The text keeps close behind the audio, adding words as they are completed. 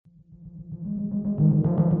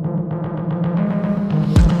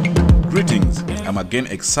Greetings. I'm again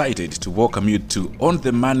excited to welcome you to On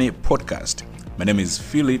the Money podcast. My name is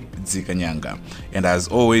Philip Zikanyanga, and as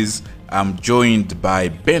always, I'm joined by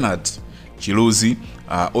Bernard Chiluzi,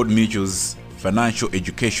 Old Mutual's financial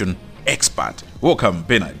education expert. Welcome,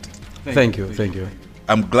 Bernard. Thank you.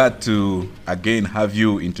 I'm glad to again have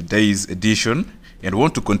you in today's edition and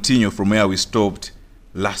want to continue from where we stopped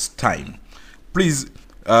last time. Please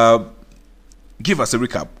give us a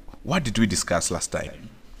recap. What did we discuss last time?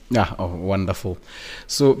 Wonderful.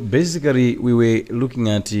 So basically, we were looking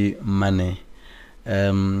at money.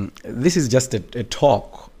 This is just a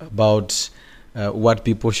talk about what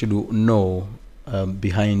people should know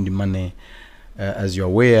behind money. As you're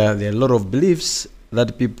aware, there are a lot of beliefs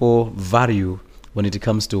that people value when it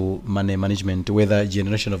comes to money management, whether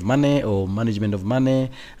generation of money or management of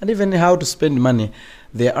money, and even how to spend money.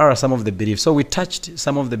 There are some of the beliefs. So we touched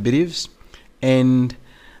some of the beliefs, and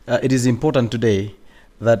it is important today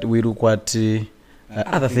that we look at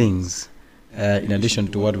other things in addition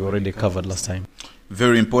to what we already covered last time.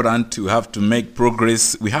 Very important to have to make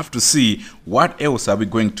progress. We have to see what else are we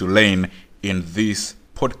going to learn in this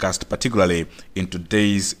podcast, particularly in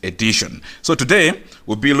today's edition. So today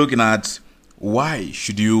we'll be looking at why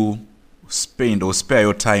should you spend or spare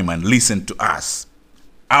your time and listen to us.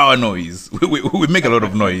 Our noise. We make a lot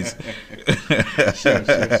of noise.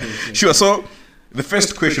 Sure. So the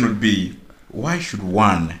first question would be, why should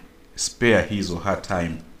one spare his or her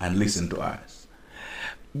time and listen to us?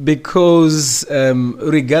 Because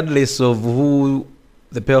regardless of who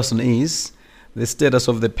the person is, the status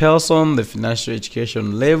of the person, the financial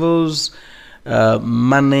education levels,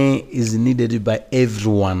 money is needed by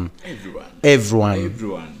everyone.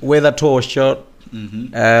 Everyone. Whether tall or short,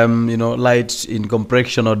 light in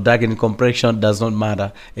complexion or dark in complexion, does not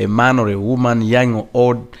matter. A man or a woman, young or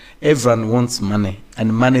old, everyone wants money,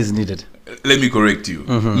 and money is needed. Let me correct you.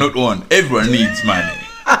 Not one. Everyone needs money.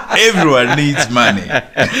 Everyone needs money.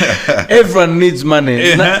 Everyone needs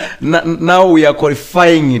money. Now we are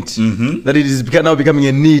qualifying it, that it is now becoming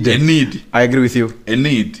a need. A need. I agree with you. A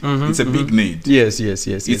need. It's a big need. Yes.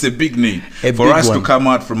 It's a big need. For us to come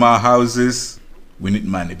out from our houses, we need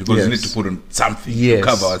money because we need to put on something to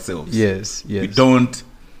cover ourselves. Yes. We don't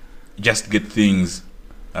just get things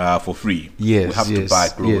for free. We have to buy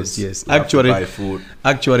clothes. Yes. We have to buy food.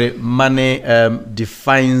 Actually, money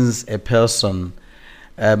defines a person.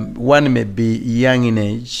 One may be young in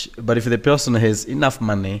age, but if the person has enough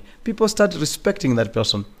money, people start respecting that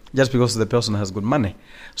person just because the person has good money.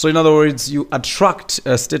 So in other words, you attract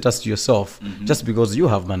status to yourself just because you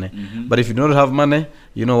have money. But if you don't have money,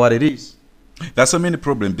 you know what it is. There's so many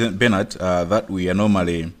problems, Bernard, that we are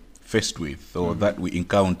normally faced with or that we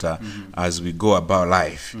encounter as we go about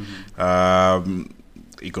life.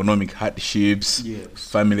 Economic hardships,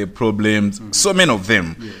 family problems, so many of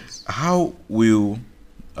them. How will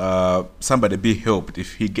somebody be helped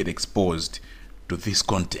if he get exposed to this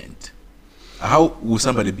content? How will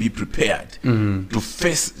somebody be prepared to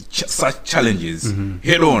face such challenges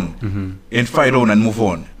head on and fight on and move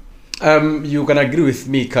on? You can agree with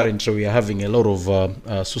me. Currently, we are having a lot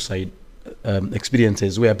of suicide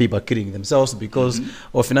experiences where people are killing themselves because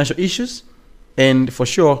of financial issues. And for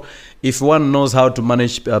sure, if one knows how to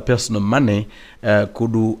manage personal money,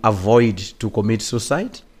 could avoid to commit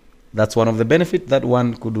suicide. That's one of the benefits that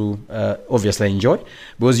one could obviously enjoy,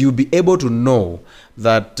 because you'll be able to know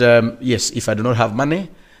that, yes, if I do not have money,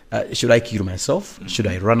 should I kill myself? Should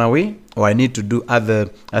I run away? Or I need to do other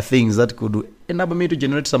things that could enable me to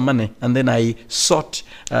generate some money, and then I sort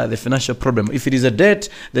the financial problem. If it is a debt,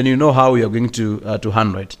 then you know how you are going to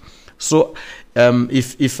handle it. So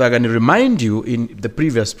if I can remind you, in the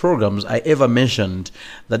previous programs, I ever mentioned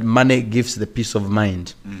that money gives the peace of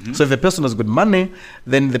mind. So if a person has good money,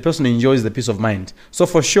 then the person enjoys the peace of mind. So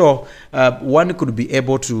for sure, one could be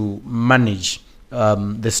able to manage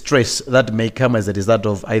the stress that may come as a result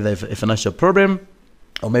of either a financial problem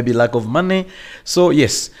or maybe lack of money. So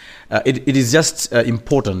yes, it is just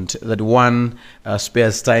important that one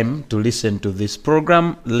spares time to listen to this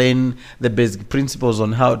program, learn the basic principles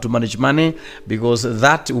on how to manage money, because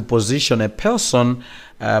that will position a person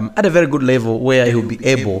at a very good level where he will be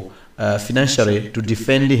able financially to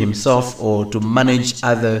defend himself or to manage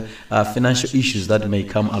other financial issues that may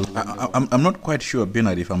come along. I'm not quite sure,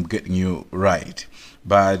 Bernard, if I'm getting you right,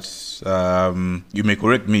 but you may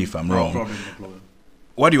correct me if I'm wrong. No problem.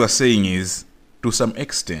 What you are saying is, to some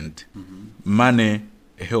extent, money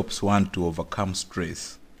helps one to overcome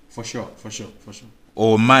stress. For sure.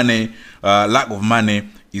 Or money, lack of money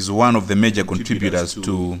is one of the major contributors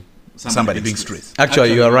to somebody being stressed.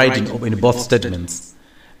 Actually, you are right in both statements.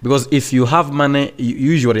 Because if you have money,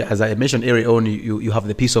 usually, as I mentioned earlier on, you have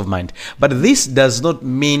the peace of mind. But this does not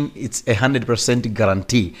mean it's 100%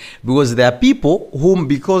 guarantee. Because there are people whom,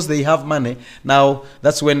 because they have money, now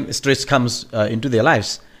that's when stress comes into their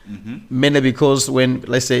lives. Mainly because when,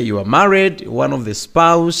 let's say, you are married, one of the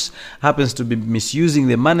spouse happens to be misusing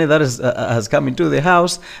the money that has come into the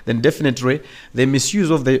house, then definitely the misuse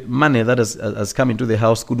of the money that has come into the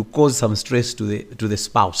house could cause some stress to the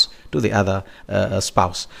spouse, to the other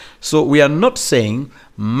spouse. So we are not saying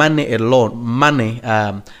money alone, money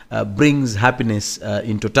brings happiness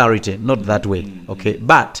in totality, not that way, okay?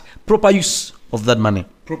 But proper use of that money.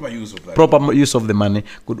 Proper use of that. Proper use of the money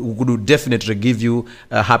could definitely give you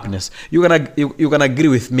happiness. You can agree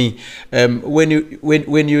with me. When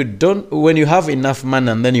you have enough money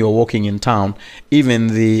and then you're walking in town, even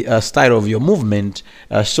the style of your movement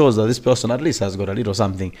shows that this person at least has got a little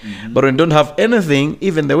something. But when you don't have anything,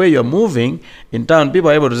 even the way you're moving in town,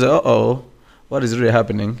 people are able to say, "Uh-oh, what is really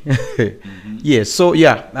happening?" Yes. So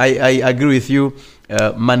yeah, I agree with you.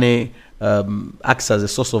 Money acts as a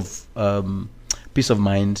source of peace of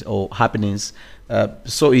mind or happiness.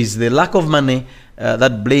 So is the lack of money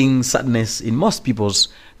that brings sadness in most people's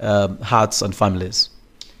hearts and families.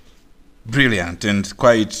 Brilliant and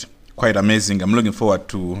quite amazing. I'm looking forward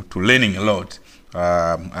to learning a lot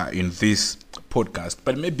in this podcast.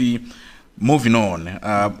 But maybe moving on,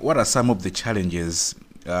 what are some of the challenges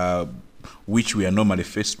which we are normally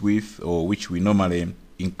faced with, or which we normally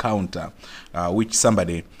encounter, which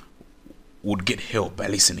somebody would get help by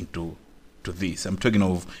listening to this? I'm talking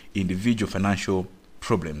of individual financial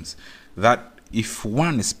problems that if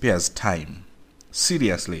one spares time,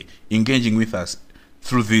 seriously engaging with us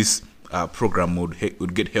through this program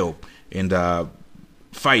would get help and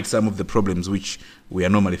fight some of the problems which we are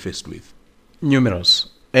normally faced with. Numerous.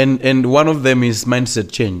 And one of them is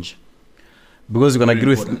mindset change. Because you can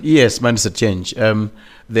agree with, yes, mindset change.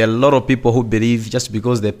 There are a lot of people who believe just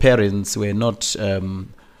because their parents were not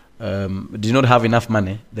did not have enough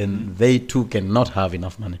money, then they too cannot have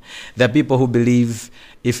enough money. There are people who believe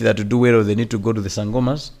if they are to do well, they need to go to the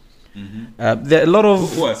sangomas. There are a lot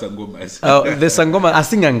of who are sangomas? The sangoma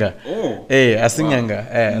asinganga. Oh,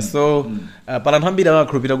 asinganga. Wow. So palanhambira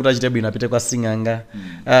bakrupira kuti achite bwino apite kwa singanga.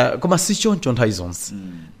 Koma si choncho nthawi zonse.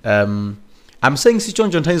 I'm saying si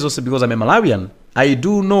choncho nthawi zonse because I'm a Malawian. I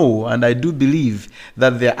do know and I do believe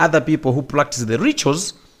that there are other people who practice the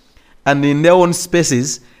rituals and in their own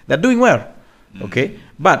spaces they're doing well. Okay?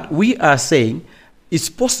 But we are saying it's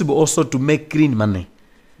possible also to make clean money.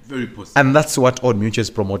 Very possible. And that's what Old Mutual is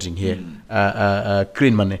promoting here.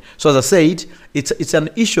 Clean money. So as I said, it's an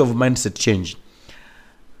issue of mindset change.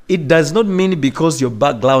 It does not mean because your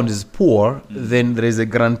background is poor, then there is a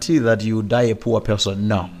guarantee that you die a poor person.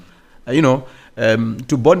 No.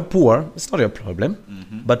 To born poor, it's not your problem.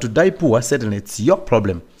 But to die poor, certainly it's your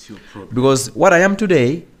problem. It's your problem. Because what I am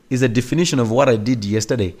today is a definition of what I did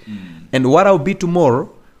yesterday. And what I'll be tomorrow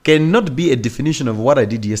cannot be a definition of what I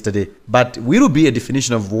did yesterday, but will be a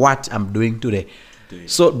definition of what I'm doing today.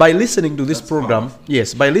 So by listening to this program, the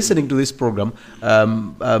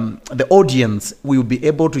audience will be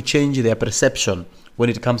able to change their perception when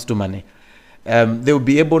it comes to money. They will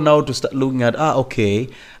be able now to start looking at, okay,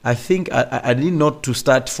 I think I need not to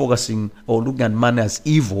start focusing or looking at money as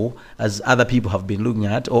evil as other people have been looking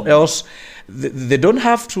at, or else they don't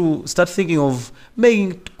have to start thinking of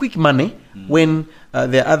making quick money when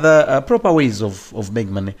there are other proper ways of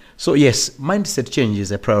making money. So yes, mindset change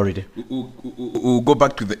is a priority. We'll go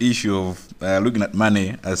back to the issue of looking at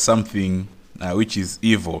money as something which is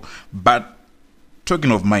evil. But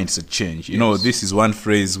talking of mindset change, you know, this is one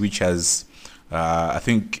phrase which has I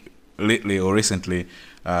think lately or recently,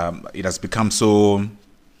 it has become so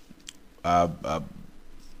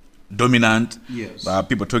dominant. Yes.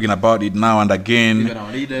 People talking about it now and again. Even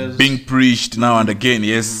our leaders. Being preached now and again.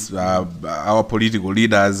 Yes, our political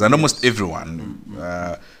leaders and almost everyone.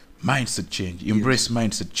 Mindset change. Embrace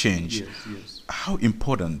mindset change. Yes. How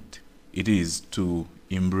important it is to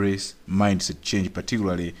embrace mindset change,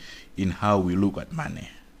 particularly in how we look at money.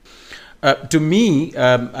 To me,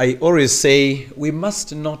 I always say we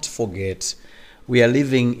must not forget we are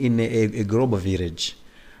living in a global village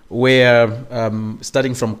where,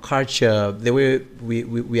 starting from culture, the way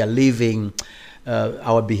we are living,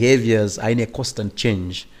 our behaviors are in a constant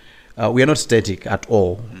change. We are not static at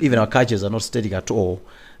all. Even our cultures are not static at all.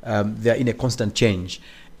 They are in a constant change.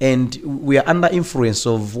 And we are under influence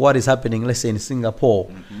of what is happening, let's say, in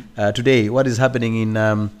Singapore today, what is happening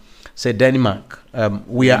in say Denmark.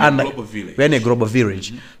 We are in a global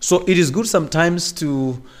village. So it is good sometimes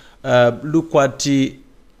to look at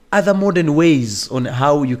other modern ways on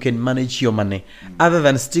how you can manage your money, other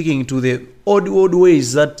than sticking to the old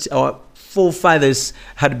ways that our forefathers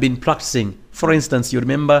had been practicing. For instance, you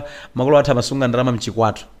remember magolo ati amasunga ndarama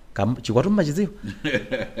mchikwatu. Chikwatu mmachiziwa?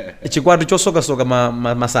 Chikwatu chosoka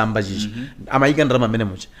masamba chichi. Amaika ndarama mene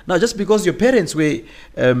mucha. Now, just because your parents were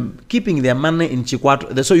keeping their money in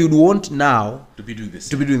chikwatu, so you'd want now to be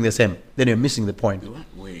doing the same. Then you're missing the point.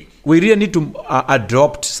 We really need to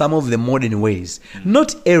adopt some of the modern ways.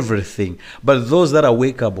 Not everything, but those that are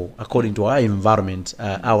workable according to our environment,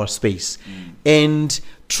 our space. And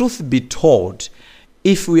truth be told,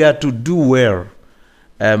 if we are to do well,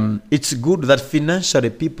 it's good that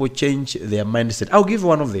financially people change their mindset. I'll give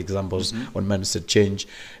one of the examples on mindset change.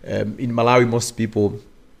 In Malawi, most people,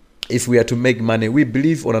 if we are to make money, we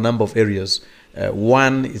believe on a number of areas.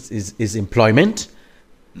 One is employment.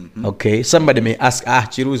 Okay, somebody may ask,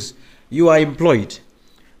 Chiruz, you are employed.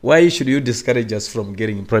 Why should you discourage us from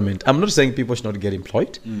getting employment? I'm not saying people should not get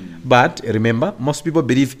employed, but remember, most people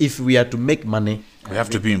believe if we are to make money, we have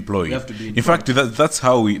to be employed. In fact, that's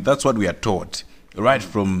what we are taught right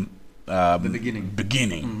from the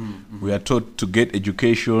beginning. We are taught to get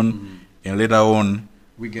education and later on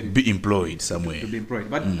be employed somewhere. To be employed.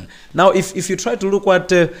 But now, if you try to look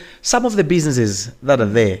at some of the businesses that are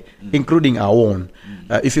there, including our own,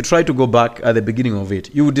 if you try to go back at the beginning of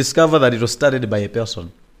it, you will discover that it was started by a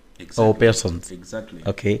person. Or persons. Exactly.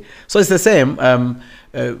 Okay. So it's the same.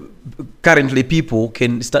 Currently, people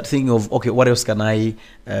can start thinking of, okay, what else can I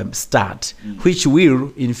start? Which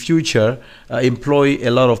will, in future, employ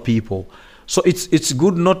a lot of people. So it's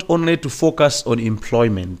good not only to focus on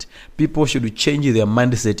employment. People should change their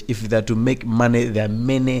mindset. If they're to make money, there are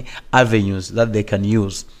many avenues that they can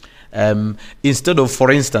use. Instead of,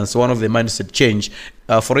 for instance, one of the mindset change,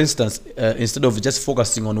 instead of just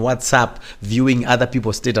focusing on WhatsApp, viewing other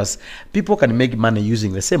people's status, people can make money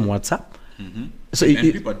using the same WhatsApp. So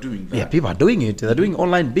people are doing that. Yeah, people are doing it. They're doing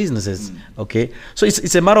online businesses. Okay, so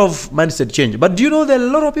it's a matter of mindset change. But do you know that a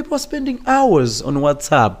lot of people are spending hours on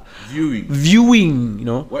WhatsApp viewing? You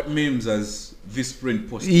know what memes has this friend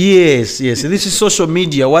posted? Yes. This is social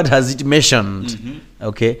media. What has it mentioned?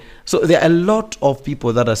 Okay, so there are a lot of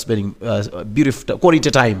people that are spending beautiful quality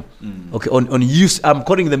time. Okay, on use. I'm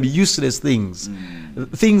calling them useless things,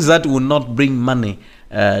 things that will not bring money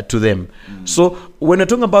to them. So when we're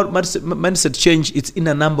talking about mindset change, it's in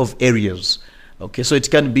a number of areas. Okay, so it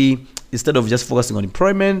can be, instead of just focusing on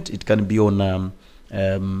employment, it can be on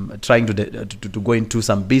trying to go into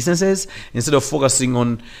some businesses. Instead of focusing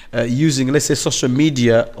on using, let's say, social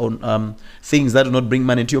media on things that do not bring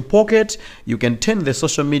money into your pocket, you can turn the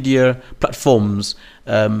social media platforms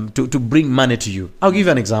to bring money to you. I'll give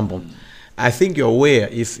you an example. I think you're aware,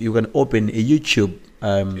 if you can open a YouTube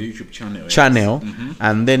channel,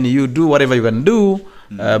 and then you do whatever you can do.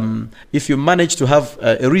 If you manage to have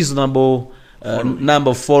a reasonable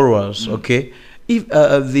number of followers, okay, if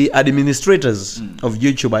the administrators of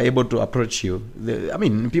YouTube are able to approach you,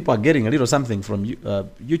 people are getting a little something from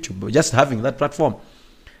YouTube just having that platform.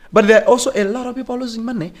 But there are also a lot of people losing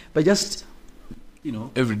money by just,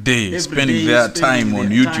 every day spending their time on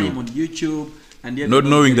YouTube. And not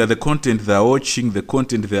knowing that the content they are watching, the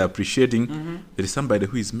content they are appreciating, there is somebody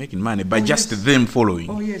who is making money by them following.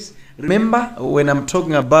 Oh yes. Remember when I'm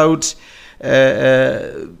talking about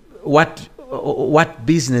what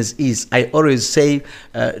business is, I always say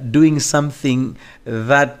doing something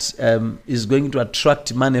that is going to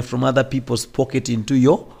attract money from other people's pocket into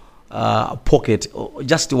your pocket, or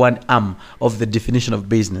just one arm of the definition of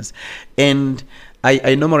business. And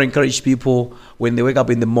I normally encourage people when they wake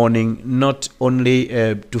up in the morning, not only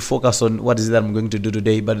to focus on what is it that I'm going to do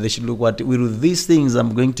today, but they should look, what will these things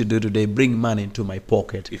I'm going to do today bring money into my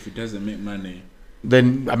pocket? If it doesn't make money,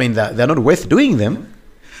 then they're not worth doing them.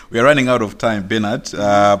 We are running out of time, Bernard.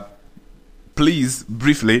 Please,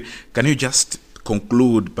 briefly, can you just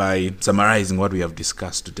conclude by summarizing what we have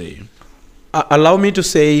discussed today? Allow me to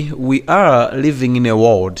say we are living in a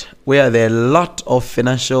world where there are a lot of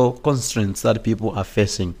financial constraints that people are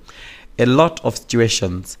facing, a lot of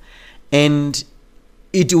situations, and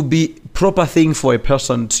it will be proper thing for a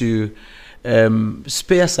person to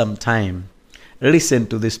spare some time, listen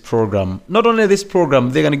to this program. Not only this program,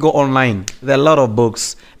 they can go online. There are a lot of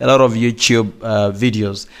books, a lot of YouTube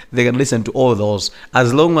videos. They can listen to all those,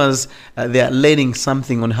 as long as they are learning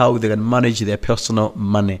something on how they can manage their personal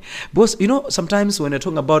money. Because, sometimes when you're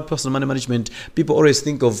talking about personal money management, people always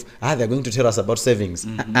think of, they're going to tell us about savings.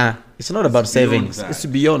 It's not about savings. It's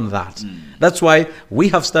beyond that. That's why we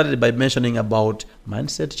have started by mentioning about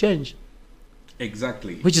mindset change.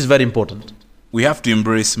 Exactly. Which is very important. we have to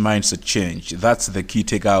embrace mindset change. That's the key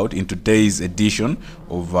takeout in today's edition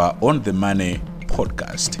of On the Money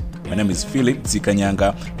podcast. My name is Philip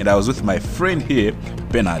Zikanyanga, and I was with my friend here,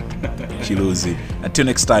 Bernard Chiluzi. Until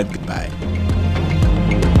next time, goodbye.